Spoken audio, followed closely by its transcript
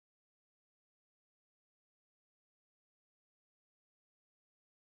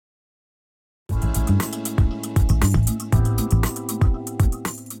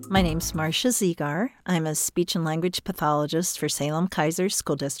My name's Marcia Zegar. I'm a speech and language pathologist for Salem-Keizer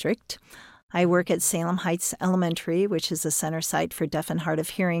School District. I work at Salem Heights Elementary, which is a center site for deaf and hard of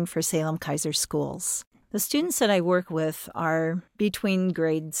hearing for Salem-Keizer schools. The students that I work with are between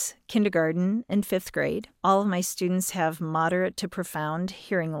grades kindergarten and 5th grade. All of my students have moderate to profound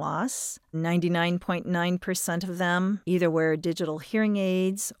hearing loss. 99.9% of them either wear digital hearing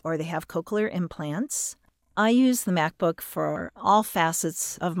aids or they have cochlear implants. I use the MacBook for all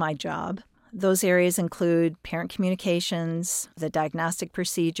facets of my job. Those areas include parent communications, the diagnostic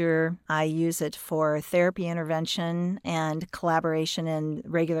procedure. I use it for therapy intervention and collaboration in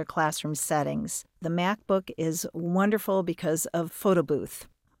regular classroom settings. The MacBook is wonderful because of photo booth.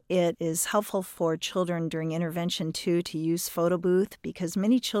 It is helpful for children during intervention, too, to use photo booth because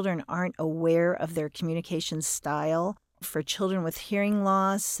many children aren't aware of their communication style. For children with hearing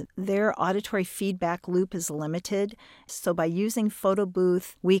loss, their auditory feedback loop is limited. So by using photo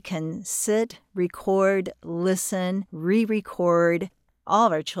booth, we can sit, record, listen, re-record. All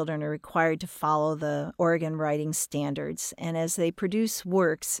of our children are required to follow the Oregon writing standards. And as they produce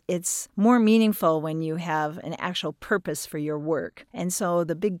works, it's more meaningful when you have an actual purpose for your work. And so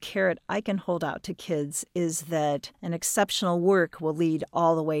the big carrot I can hold out to kids is that an exceptional work will lead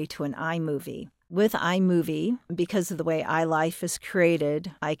all the way to an iMovie. With iMovie, because of the way iLife is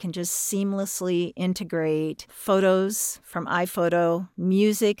created, I can just seamlessly integrate photos from iPhoto,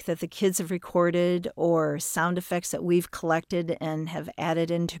 music that the kids have recorded, or sound effects that we've collected and have added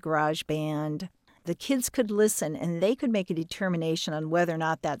into GarageBand. The kids could listen and they could make a determination on whether or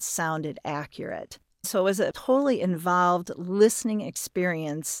not that sounded accurate. So it was a totally involved listening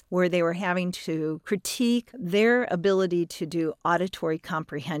experience where they were having to critique their ability to do auditory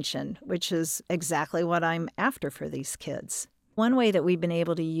comprehension, which is exactly what I'm after for these kids. One way that we've been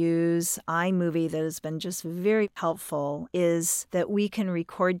able to use iMovie that has been just very helpful is that we can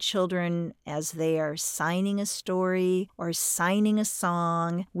record children as they are signing a story or signing a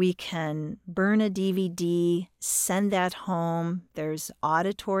song. We can burn a DVD, send that home. There's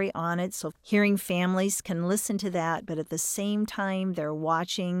auditory on it, so hearing families can listen to that, but at the same time, they're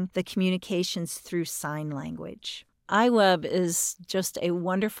watching the communications through sign language. iWeb is just a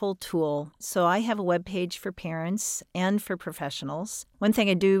wonderful tool. So I have a web page for parents and for professionals. One thing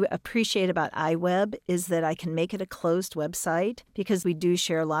I do appreciate about iWeb is that I can make it a closed website because we do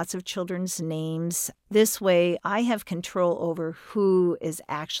share lots of children's names. This way, I have control over who is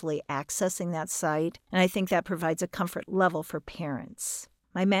actually accessing that site, and I think that provides a comfort level for parents.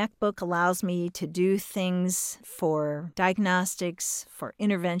 My MacBook allows me to do things for diagnostics, for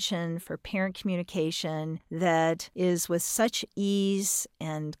intervention, for parent communication that is with such ease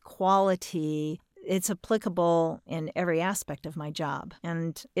and quality. It's applicable in every aspect of my job,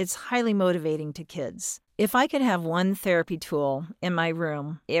 and it's highly motivating to kids. If I could have one therapy tool in my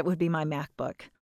room, it would be my MacBook.